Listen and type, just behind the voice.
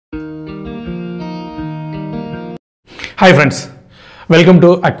Hi friends, welcome to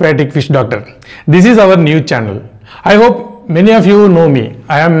Aquatic Fish Doctor. This is our new channel. I hope many of you know me.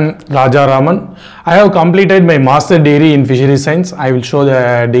 I am Raja Raman. I have completed my master degree in fishery science. I will show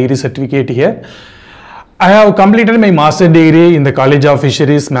the degree certificate here. I have completed my master degree in the College of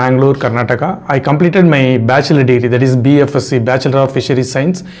Fisheries, Mangalore, Karnataka. I completed my bachelor degree, that is BFSc, Bachelor of Fisheries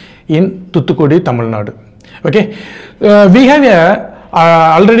Science, in Thoothukudi, Tamil Nadu. Okay, we have a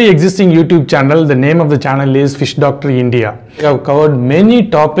already existing YouTube channel. The name of the channel is Fish Doctor India. We have covered many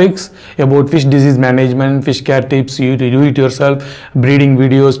topics about fish disease management, fish care tips, you do it yourself, breeding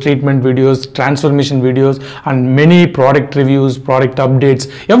videos, treatment videos, transformation videos, and many product reviews, product updates,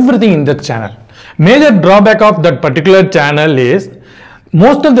 everything in that channel. Major drawback of that particular channel is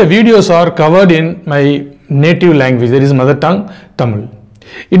most of the videos are covered in my native language, that is mother tongue, Tamil.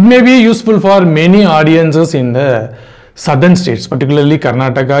 It may be useful for many audiences in the southern states, particularly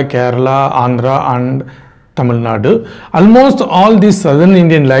Karnataka, Kerala, Andhra and Tamil Nadu. Almost all these southern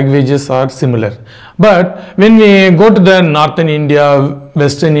Indian languages are similar. But when we go to the northern India,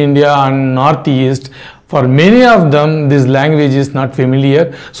 western India and northeast, for many of them this language is not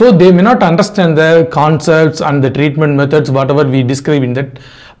familiar. So they may not understand the concepts and the treatment methods, whatever we describe in that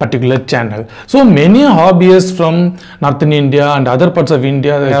particular channel. So many hobbyists from northern India and other parts of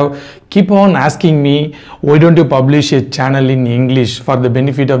India have keep on asking me, why don't you publish a channel in English for the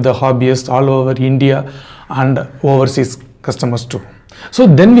benefit of the hobbyists all over India and overseas customers too. So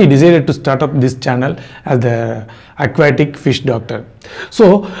then we decided to start up this channel as the Aquatic Fish Doctor.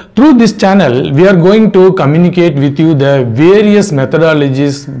 So through this channel we are going to communicate with you the various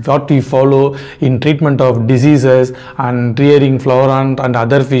methodologies what we follow in treatment of diseases and rearing fluorant and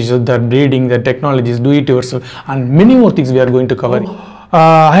other fishes, the breeding, the technologies, do it yourself, and many more things we are going to cover.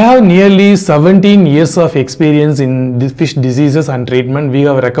 I have nearly 17 years of experience in the fish diseases and treatment. We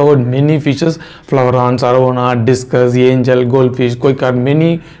have recovered many fishes, fluorants, arowana, discus, angel, goldfish, koi carp,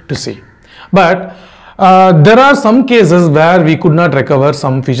 many to see. But there are some cases where we could not recover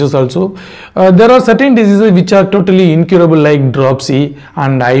some fishes also. There are certain diseases which are totally incurable, like dropsy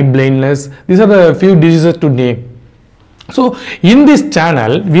and eye blindness. These are the few diseases to name. So in this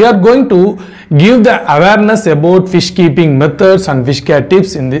channel we are going to give the awareness about fish keeping methods and fish care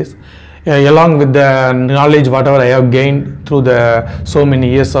tips in this, along with the knowledge whatever I have gained through the so many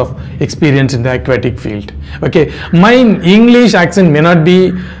years of experience in the aquatic field. Okay, my English accent may not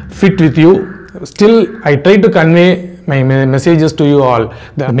be fit with you, still I try to convey my messages to you all.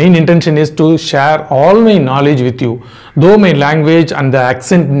 The main intention is to share all my knowledge with you, though my language and the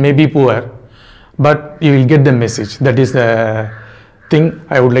accent may be poor, but you will get the message. That is the thing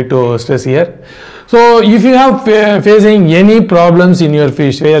I would like to stress here. So if you have facing any problems in your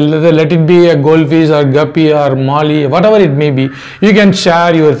fish, let it be a goldfish or guppy or molly, whatever it may be, you can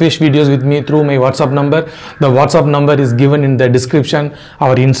share your fish videos with me through my WhatsApp number. The WhatsApp number is given in the description,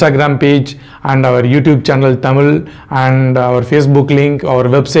 our Instagram page and our YouTube channel Tamil and our Facebook link, our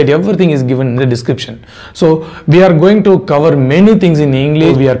website, everything is given in the description. So we are going to cover many things in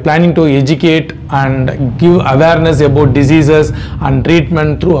English. We are planning to educate and give awareness about diseases and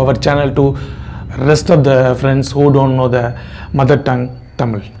treatment through our channel to rest of the friends who don't know the mother tongue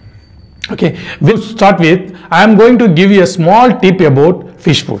Tamil. Okay, we'll start with, I am going to give you a small tip about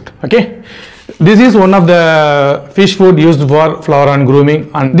fish food. Okay, this is one of the fish food used for fluorant grooming,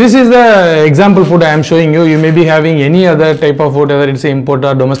 and this is the example food I am showing you. You may be having any other type of food, whether it's import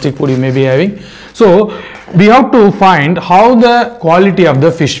or domestic food you may be having. So we have to find how the quality of the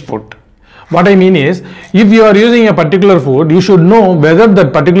fish food. What I mean is, if you are using a particular food, you should know whether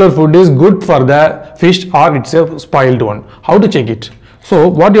that particular food is good for the fish or it's a spoiled one. How to check it? So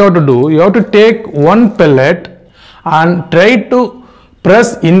what you have to do, you have to take one pellet and try to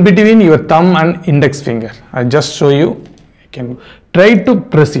press in between your thumb and index finger. I just show you. You can try to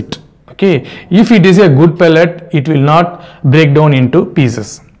press it. Okay, if it is a good pellet, it will not break down into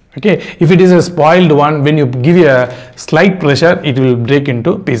pieces. Okay, if it is a spoiled one, when you give a slight pressure, it will break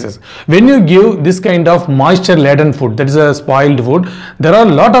into pieces. When you give this kind of moisture laden food, that is a spoiled food, there are a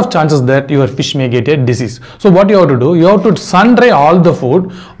lot of chances that your fish may get a disease. So what you have to do, you have to sun dry all the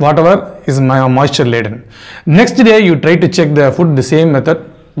food, whatever is moisture laden. Next day you try to check the food, the same method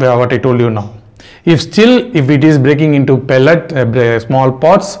what I told you now. If it is breaking into pellet, small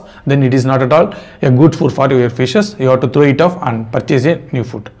pots, then it is not at all a good food for your fishes. You have to throw it off and purchase a new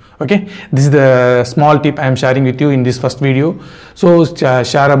food. Okay, this is the small tip I am sharing with you in this first video. So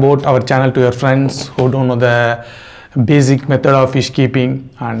share about our channel to your friends who don't know the basic method of fish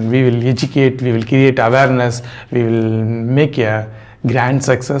keeping, and we will educate, we will create awareness, we will make a grand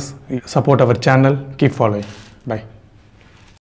success. Support our channel, keep following.